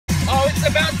It's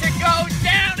about to go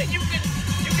down, and you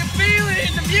can feel it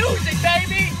in the music,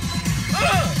 baby.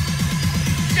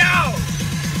 Yo.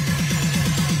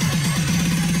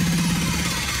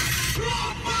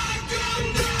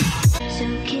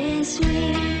 So kiss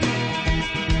me.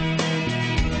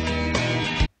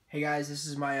 Hey guys, this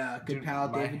is my good pal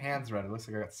David. My hand's red. It looks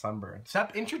like I got sunburned.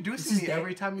 Stop introducing me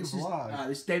every time you vlog.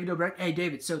 This is David Dobrik. Hey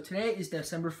David, so today is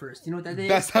December 1st. You know what that day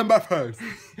is? December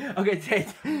 1st. Okay,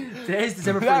 today is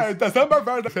December 1st. December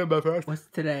 1st. December 1st. What's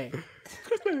today?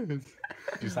 Christmas.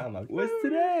 You sound like What's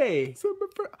today? December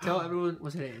 1st. Tell everyone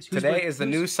what today is. Today is the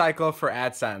new cycle for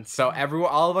AdSense. So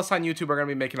all of us on YouTube are going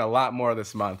to be making a lot more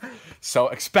this month. So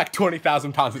expect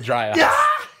 20,000 pounds of dry ice. Yeah!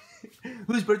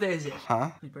 Whose birthday is it?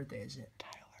 Huh? Whose birthday is it?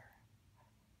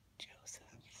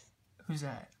 Who's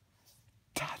that?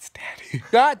 Todd's daddy.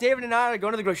 Scott, David, and I are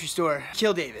going to the grocery store.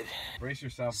 Kill David. Brace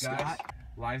yourself, guys. Scott.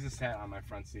 Liza sat on my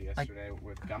front seat yesterday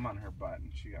with gum on her butt, and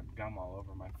she got gum all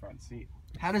over my front seat.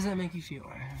 How does that make you feel?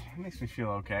 It makes me feel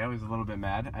okay. I was a little bit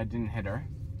mad. I didn't hit her.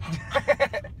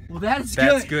 Well, that's good.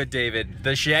 That's good, David.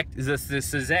 The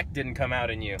Sizek didn't come out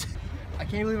in you. I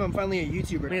can't believe I'm finally a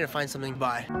YouTuber. I need to find something to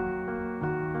buy.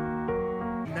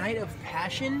 Night of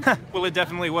passion? Well, it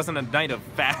definitely wasn't a night of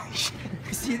fashion.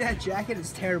 See that jacket?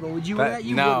 It's terrible. Would you wear that?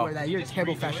 You would wear that. You have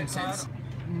terrible fashion sense.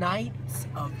 Nights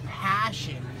of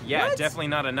passion. Yeah, What? definitely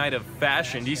not a night of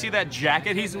fashion. Do you see that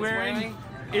jacket he's wearing?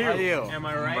 Ew. Am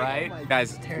I right? Right?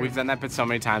 Guys, we've done that bit so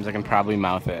many times I can probably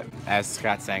mouth it. As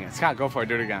Scott's saying it. Scott, go for it.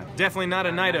 Do it again. Definitely not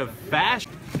a night of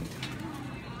fashion.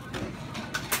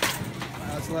 Wow,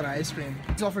 that's a lot of ice cream.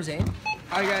 It's all for Zane.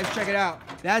 All right, guys, check it out.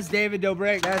 That's David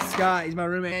Dobrik. That's Scott. He's my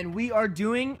roommate. And we are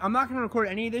doing, I'm not going to record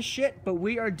any of this shit, but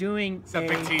we are doing It's a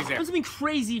big teaser. something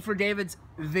crazy for David's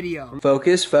video.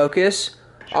 Focus, focus.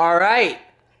 All right.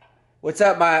 What's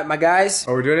up, my guys?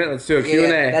 Oh, we're doing it? Let's do a Q&A.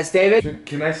 Yeah, that's David.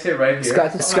 Can I sit right here?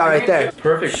 Scott right there. It's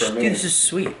perfect for me. Dude, this is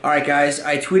sweet. All right, guys.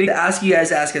 I tweeted to ask you guys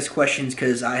to ask us questions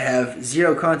because I have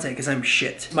zero content because I'm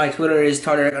shit. My Twitter is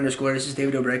toddy_. This is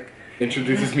David Dobrik.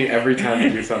 Introduces me every time you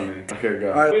do something. Okay,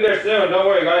 go. All right. Be there soon. Don't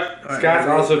worry, guys. Scott's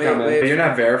also coming. wait. You're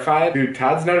not verified? Dude,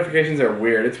 Todd's notifications are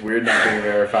weird. It's weird not being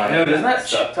verified. No, doesn't that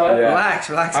suck, Todd? Yeah. Relax.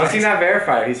 How's he not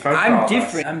verified? He's fine for all I'm of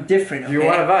different. us. I'm different. Okay? You're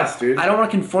one of us, dude. I don't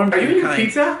want to conform to Are you your eating kind.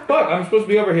 pizza? Fuck, I'm supposed to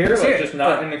be over here, like Here. just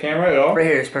not in the camera at all. Right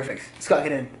here. It's perfect. Scott,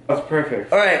 get in. That's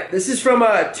perfect. All right. This is from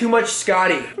Too Much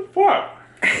Scotty. What?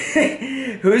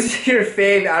 Who's your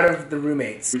fave out of the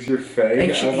roommates? Who's your fave?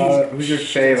 Actually, Who's your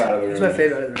fave out of the room? Who's my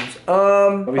fave out of the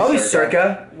rooms? Probably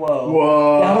Circa. Whoa.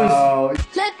 Whoa.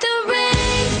 Let the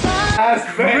rain fall. That's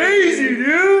crazy,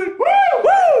 dude. Woo!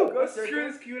 Woo! Let's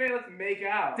screw this Q&A. Let's make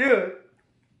out. Dude.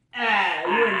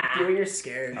 You're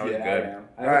scared. That was good. I am.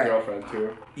 I have Alright. a girlfriend,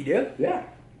 too. You do? Yeah.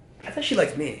 I thought she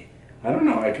liked me. I don't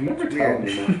know. I can never tell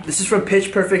anymore. This is from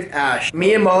Pitch Perfect Ash.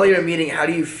 Me and Molly are meeting. How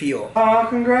do you feel? Oh,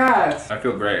 congrats. I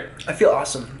feel great. I feel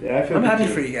awesome. Yeah, I feel I'm good happy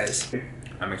too. for you guys.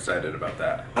 I'm excited about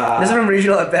that. This is from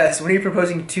Regional at Best. When are you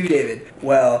proposing to David?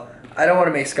 Well, I don't want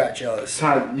to make Scott jealous.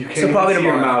 Todd, you can't So probably see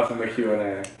your tomorrow. mouth in the Q&A.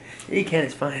 Yeah, you can.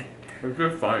 It's fine. It's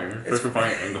good fine. It's a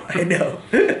fine angle. I know.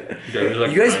 You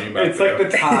guys- It's like the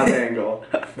Todd angle.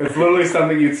 It's literally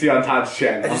something you'd see on Todd's I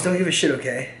channel. just don't give a shit,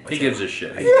 okay? He gives a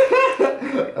shit. I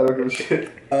don't give a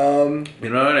shit. You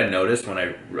know what I noticed when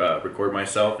I record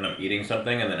myself and I'm eating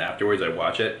something and then afterwards I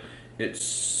watch it? It's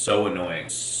so annoying.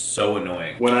 So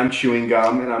annoying. When I'm chewing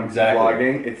gum and I'm Exactly.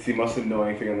 vlogging, it's the most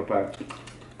annoying thing on the planet.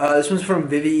 This one's from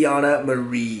Viviana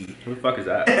Marie. Who the fuck is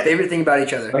that? Favorite thing about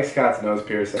each other? I like Scott's nose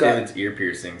piercing. David's ear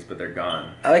piercings, but they're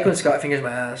gone. I like when Scott fingers my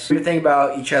ass. Favorite thing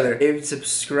about each other? David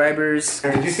subscribers.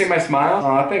 Did you see my smile?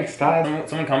 Aw, thanks, Todd.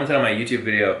 Someone commented on my YouTube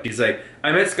video. He's like,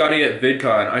 I met Scotty at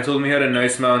VidCon. I told him he had a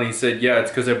nice smile and he said, yeah, it's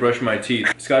because I brushed my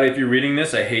teeth. Scotty, if you're reading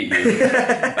this, I hate you. I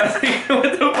was like,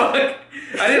 what the fuck?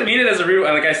 I didn't mean it as a real,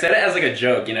 like I said it as like a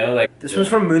joke, you know? Like. This one's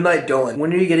from Moonlight Dolan.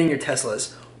 When are you getting your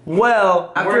Teslas?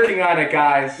 Well, I'm working on it,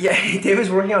 guys. Yeah,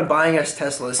 David's working on buying us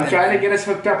Teslas. I'm trying to get us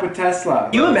hooked up with Tesla.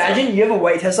 You imagine you have a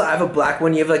white Tesla, I have a black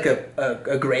one, you have like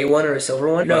a gray one or a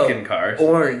silver one? Fucking cars.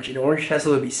 Orange. An orange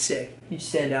Tesla would be sick. You'd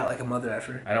stand out like a mother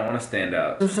effer. I don't want to stand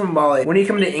out. This is from Molly. When are you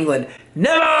coming to England?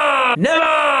 Never!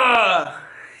 Never!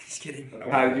 Just kidding.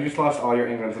 Todd, you just lost all your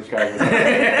England subscribers.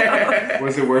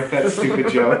 Was it worth that stupid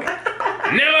joke?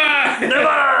 Never!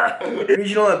 Never!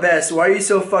 Regional at Best. Why are you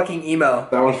so fucking emo?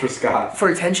 That one's for Scott. For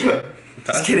attention.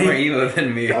 Todd's kidding. more emo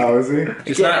than me. Oh, is he?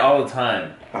 Just not all the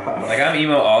time. Like I'm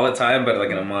emo all the time, but like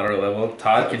in a moderate level.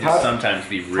 Todd can just Todd's- sometimes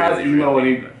be really, Todd's emo when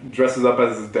really he dresses up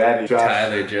as his daddy.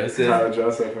 Tyler Joseph. Tyler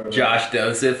Joseph. Josh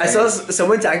Joseph. I saw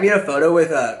someone tag me in a photo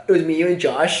with it was me, you, and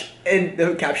Josh, and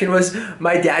the caption was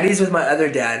 "My daddy's with my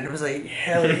other dad." And I was like,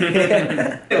 hell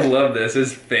yeah. I love this.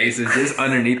 His face is just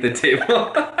underneath the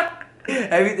table.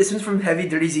 This one's from Heavy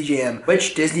Dirty ZJM.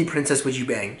 Which Disney princess would you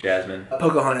bang? Jasmine.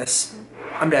 Pocahontas.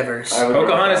 I'm diverse. I would-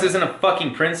 Pocahontas isn't a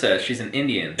fucking princess. She's an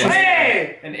Indian.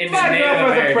 Hey! An Indian My Native girl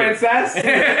was a American. princess. Did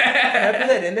I put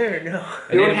that in there or no?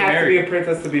 You don't Native have to be a American.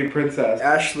 princess to be a princess.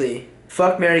 Ashley.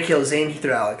 Fuck, Mary, kill Zayn, Heath,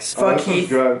 or Alex. Oh, Fuck this one's Heath,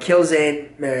 good. kill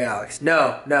Zayn, marry Alex.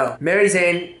 No. Marry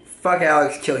Zayn, fuck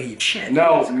Alex, kill Heath. Shit.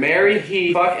 No, marry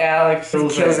Heath, fuck Alex, Kill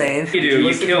Zayn. You do. Did you You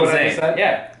listen to kill what I Zayn. said?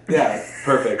 Yeah. Yeah,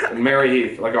 perfect. And marry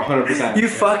Heath, like 100%. You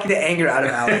fuck the anger out of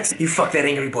Alex. You fuck that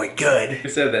angry boy good. Who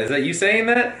said that? Is that you saying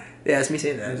that? Yeah, it's me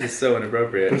saying That's that. just so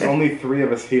inappropriate. There's only 3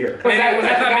 of us here. Was that the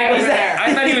guy over there?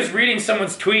 I thought he was reading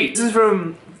someone's tweet. This is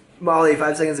from Molly,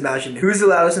 5 Seconds of Passion. Who's the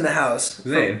loudest in the house?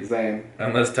 Zayn. Zane.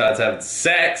 Unless Todd's having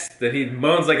sex, then he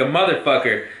moans like a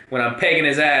motherfucker when I'm pegging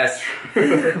his ass.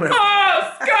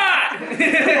 Oh, Scott!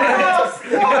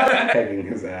 Pegging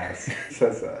his ass.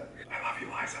 Says that. I love you,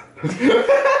 Liza.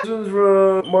 This one's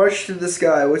from March to the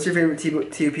Sky. What's your favorite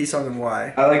TOP song and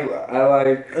why? I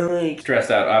like Stressed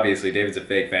out, obviously. David's a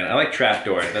fake fan. I like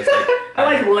Trapdoor. That's like. I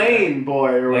like Lane Boy.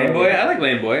 Or Lane whatever. Boy? I like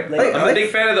Lane Boy. Like- I'm I a like- big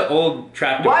fan of the old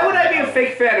Trapdoor. Why would I be a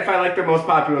fake fan if I like their most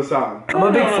popular song? I'm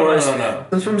a big no, Forest no, no, fan. no.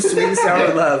 This one's from Sweet and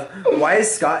Sour Love. Why is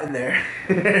Scott in there?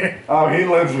 Oh, he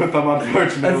lives with them,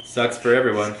 unfortunately. Sucks for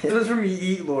everyone. This one's from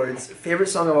Eat Lords. Favorite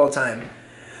song of all time.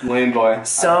 Lane Boy.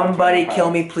 Somebody Kill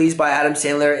Me Please by Adam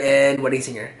Sandler and Wedding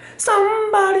Singer.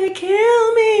 Somebody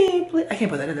kill me please. I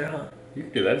can't put that in there, huh? You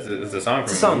can do that. It's a song from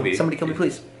It's a a song. movie. Somebody Kill Me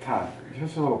Please. God, you're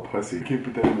just a little pussy. You can't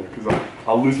put that in there because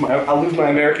I'll lose my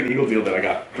American Eagle deal that I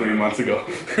got 3 months ago.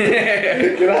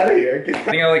 Get out of here. I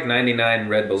think I like 99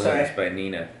 Red Balloons Sorry. by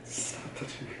Nina.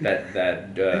 That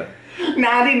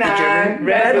 99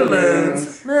 Red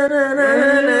balloons. Na, na,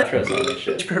 na, na. intro song and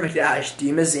shit. Perfect Ash.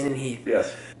 Dima, Zayn, and Heath.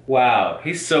 Yes. Wow,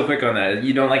 he's so quick on that.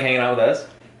 You don't like hanging out with us?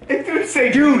 It didn't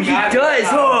say Dude, he does,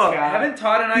 huh? Haven't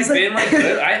Todd and I He's like- been like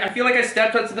good? I feel like I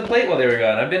stepped up to the plate while they were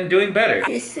gone. I've been doing better.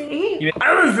 Before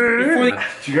the-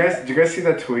 Did you guys see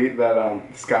that tweet that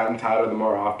Scott and Todd are the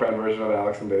more off-brand version of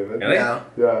Alex and David? Really? No.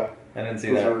 Yeah. I didn't see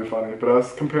It was that. really funny. But I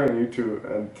was comparing you two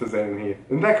to Zayn and Heath.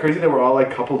 Isn't that crazy that we're all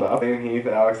like coupled up? Zayn and Heath,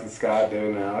 Alex and Scott,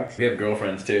 David and Alex. We have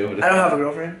girlfriends too. I don't have a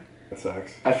girlfriend. That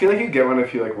sucks. I feel like you get one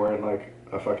if you like weren't like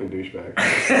a fucking douchebag.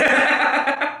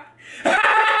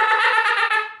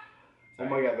 Oh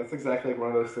my god, that's exactly like one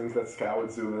of those things that Scott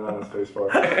would zoom in on his face for.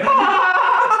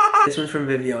 This one's from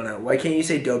Viviana. Why can't you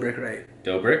say Dobrik right?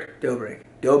 Dobrik? Dobrik.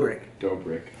 Dobrik.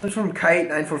 Dobrik. This one's from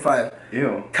Kite945.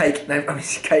 Ew.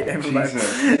 Kite945.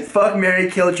 Jesus. Fuck, Mary,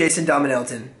 kill Jason, Dom, and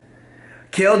Elton.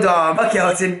 Kill Dom, fuck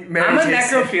Elton, marry I'm a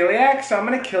Jason. necrophiliac, so I'm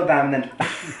gonna kill them and then.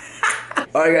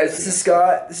 Alright guys, this is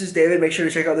Scott, this is David. Make sure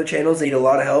to check out their channels. They need a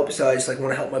lot of help, so I just like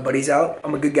want to help my buddies out.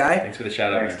 I'm a good guy. Thanks for the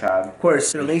shout out. Thanks, Todd. Of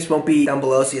course, their links won't be down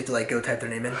below, so you have to like go type their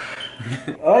name in.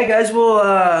 Alright guys,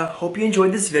 well hope you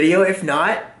enjoyed this video. If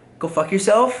not, go fuck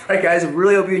yourself. Alright guys, I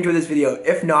really hope you enjoyed this video.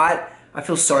 If not, I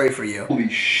feel sorry for you. Holy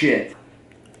shit.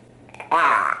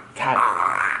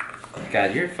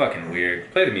 God, you're fucking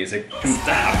weird. Play the music.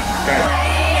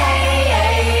 Guys.